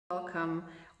Welcome,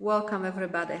 welcome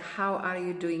everybody. How are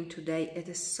you doing today? It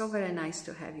is so very nice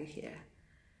to have you here.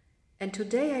 And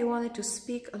today I wanted to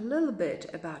speak a little bit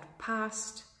about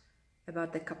past,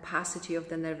 about the capacity of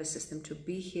the nervous system to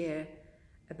be here,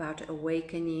 about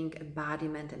awakening,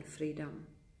 embodiment, and freedom.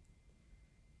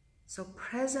 So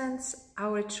presence,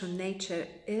 our true nature,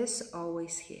 is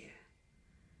always here.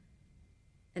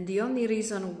 And the only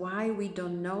reason why we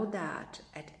don't know that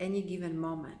at any given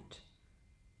moment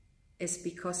is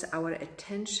because our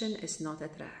attention is not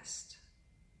at rest.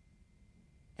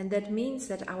 And that means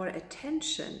that our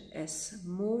attention is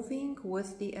moving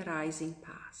with the arising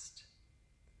past.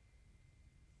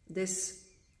 This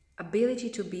ability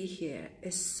to be here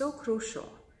is so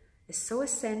crucial, is so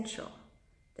essential,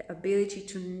 the ability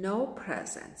to know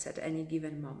presence at any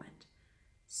given moment,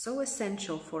 so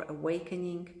essential for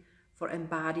awakening, for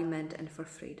embodiment, and for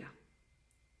freedom.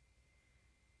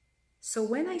 So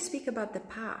when I speak about the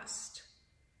past,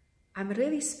 I'm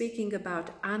really speaking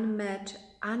about unmet,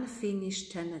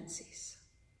 unfinished tendencies.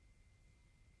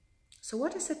 So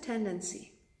what is a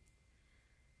tendency?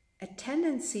 A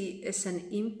tendency is an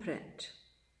imprint,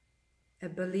 a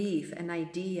belief, an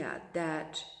idea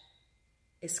that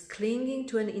is clinging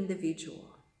to an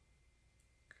individual.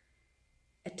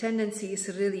 A tendency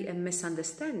is really a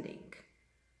misunderstanding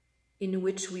in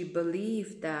which we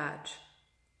believe that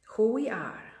who we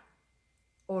are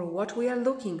or what we are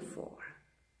looking for,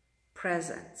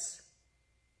 presence,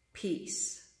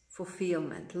 peace,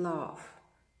 fulfillment, love,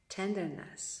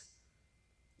 tenderness,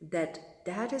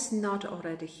 that is not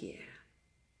already here.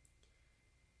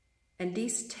 And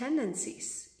these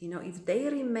tendencies, if they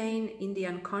remain in the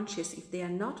unconscious, if they are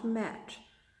not met,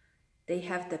 they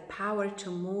have the power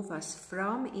to move us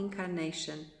from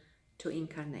incarnation to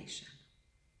incarnation.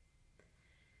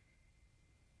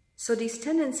 So these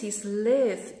tendencies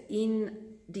live in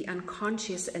the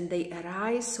unconscious and they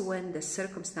arise when the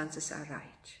circumstances are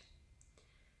right.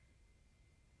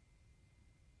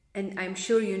 And I'm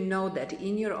sure you know that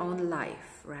in your own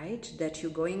life, right? That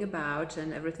you're going about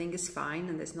and everything is fine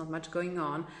and there's not much going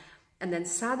on. And then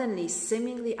suddenly,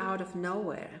 seemingly out of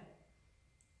nowhere,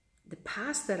 the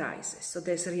past arises. So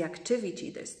there's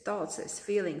reactivity, there's thoughts, there's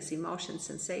feelings, emotions,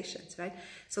 sensations, right?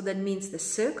 So that means the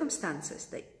circumstances,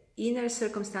 the inner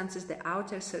circumstances, the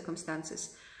outer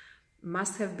circumstances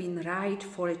must have been right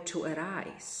for it to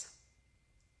arise.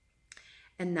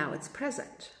 And now it's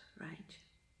present, right?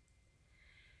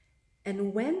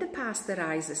 And when the past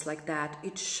arises like that,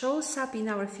 it shows up in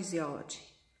our physiology.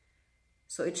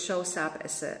 So it shows up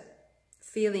as a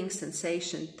feeling,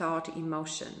 sensation, thought,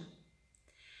 emotion.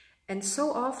 And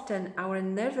so often our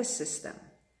nervous system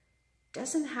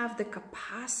doesn't have the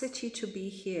capacity to be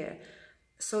here.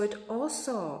 So it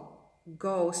also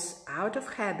goes out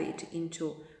of habit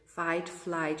into fight,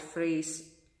 flight,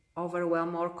 freeze,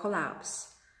 overwhelm, or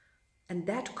collapse. And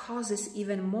that causes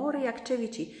even more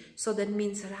reactivity. So that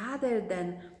means rather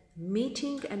than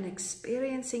meeting and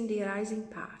experiencing the arising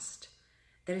past,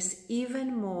 there is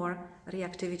even more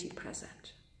reactivity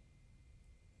present.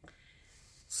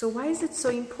 So why is it so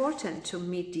important to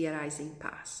meet the arising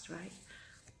past, right?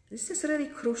 This is really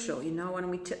crucial, when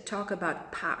we talk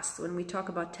about past, when we talk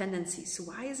about tendencies.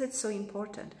 Why is it so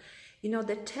important?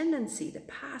 The tendency, the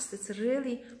past, it's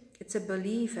a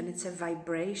belief and it's a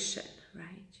vibration,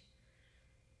 right?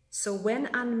 So when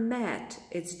unmet,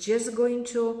 it's just going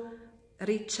to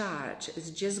recharge, it's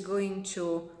just going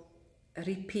to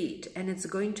repeat, and it's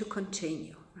going to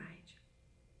continue, right?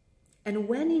 And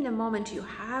when in a moment you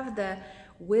have the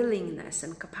willingness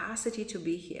and capacity to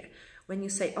be here, when you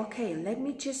say, okay, let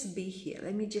me just be here,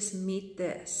 let me just meet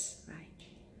this, right?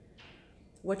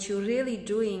 What you're really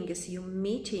doing is you're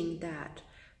meeting that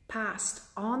past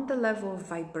on the level of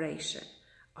vibration,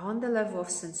 on the level of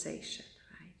sensation,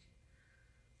 right?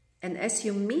 And as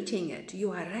you're meeting it,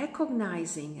 you are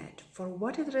recognizing it for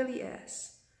what it really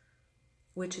is,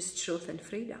 which is truth and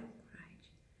freedom, right?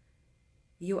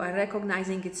 You are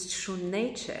recognizing its true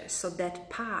nature, so that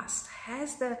past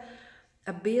has the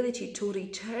ability to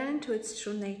return to its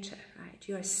true nature, right?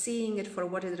 You are seeing it for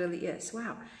what it really is.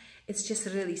 Wow, it's just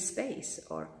really space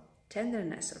or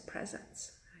tenderness or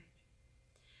presence, right?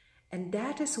 And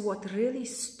that is what really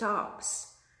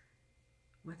stops,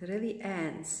 what really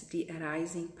ends the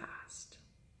arising past.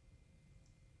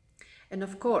 And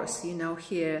of course,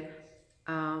 here,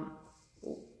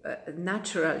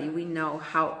 naturally, we know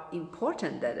how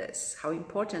important that is, how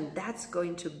important that's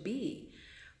going to be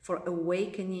for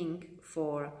awakening,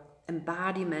 for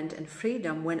embodiment and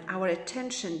freedom, when our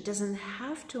attention doesn't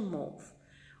have to move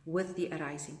with the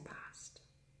arising past.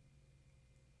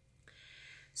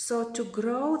 So to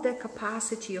grow the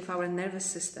capacity of our nervous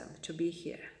system to be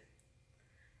here,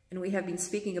 and we have been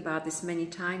speaking about this many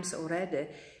times already,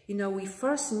 you know, we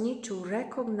first need to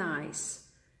recognize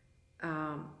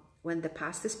when the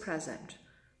past is present,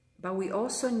 but we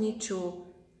also need to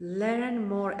learn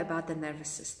more about the nervous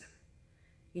system.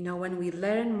 You know, when we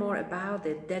learn more about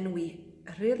it, then we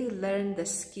really learn the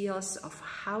skills of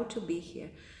how to be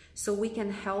here so we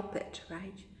can help it,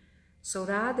 right? So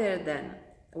rather than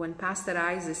when past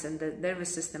arises and the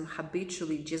nervous system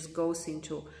habitually just goes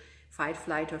into fight,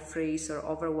 flight, or freeze, or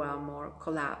overwhelm, or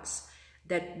collapse,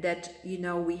 that you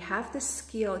know, we have the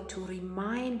skill to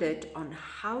remind it on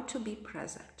how to be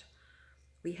present.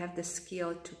 We have the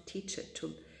skill to teach it,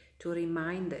 to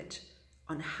remind it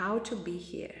on how to be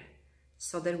here,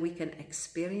 so that we can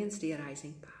experience the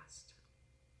arising past.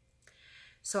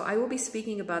 So I will be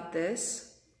speaking about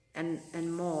this and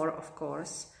more, of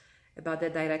course, about the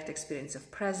direct experience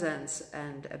of presence,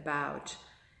 and about,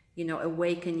 you know,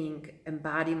 awakening,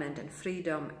 embodiment, and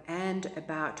freedom, and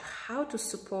about how to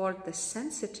support the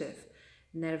sensitive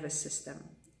nervous system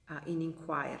in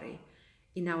inquiry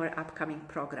in our upcoming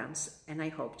programs. And I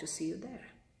hope to see you there.